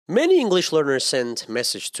Many English learners send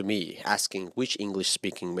message to me asking which English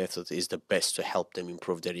speaking method is the best to help them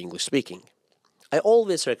improve their English speaking. I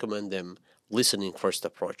always recommend them listening first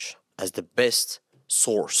approach as the best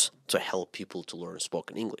source to help people to learn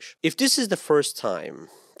spoken English. If this is the first time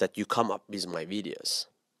that you come up with my videos,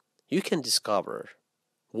 you can discover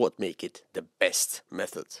what make it the best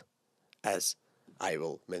method, as I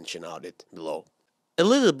will mention out it below. A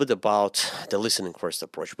little bit about the listening first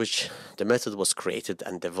approach, which the method was created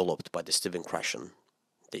and developed by the Stephen Krashen,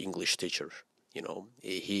 the English teacher.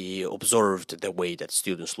 He observed the way that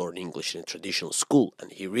students learn English in a traditional school,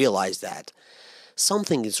 and he realized that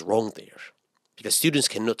something is wrong there, because students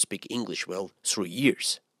cannot speak English well through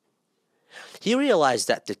years. He realized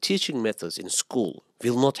that the teaching methods in school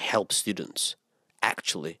will not help students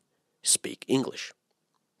actually speak English.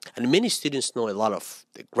 And many students know a lot of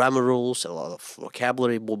the grammar rules, a lot of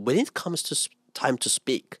vocabulary, but when it comes to time to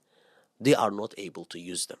speak, they are not able to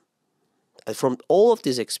use them. And from all of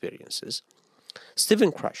these experiences,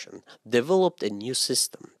 Stephen Krashen developed a new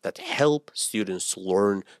system that helps students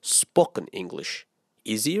learn spoken English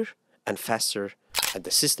easier and faster, and the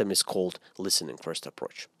system is called listening first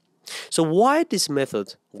approach. So why this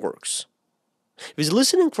method works? With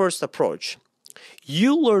listening first approach,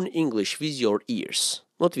 you learn English with your ears,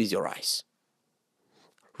 not with your eyes.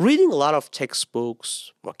 Reading a lot of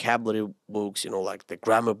textbooks, vocabulary books, like the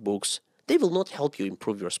grammar books, they will not help you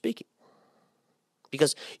improve your speaking.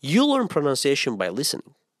 Because you learn pronunciation by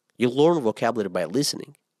listening. You learn vocabulary by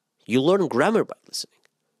listening. You learn grammar by listening.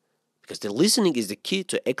 Because the listening is the key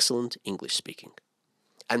to excellent English speaking.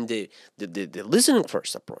 And the listening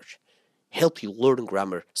first approach help you learn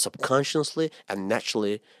grammar subconsciously and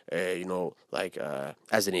naturally,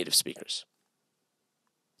 as a native speakers.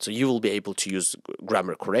 So you will be able to use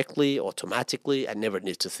grammar correctly, automatically, and never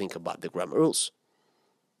need to think about the grammar rules.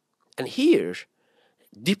 And here,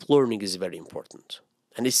 deep learning is very important.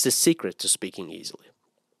 And it's the secret to speaking easily.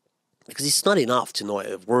 Because it's not enough to know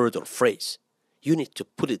a word or phrase. You need to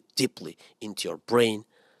put it deeply into your brain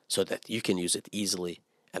so that you can use it easily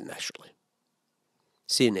and naturally.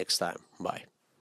 See you next time. Bye.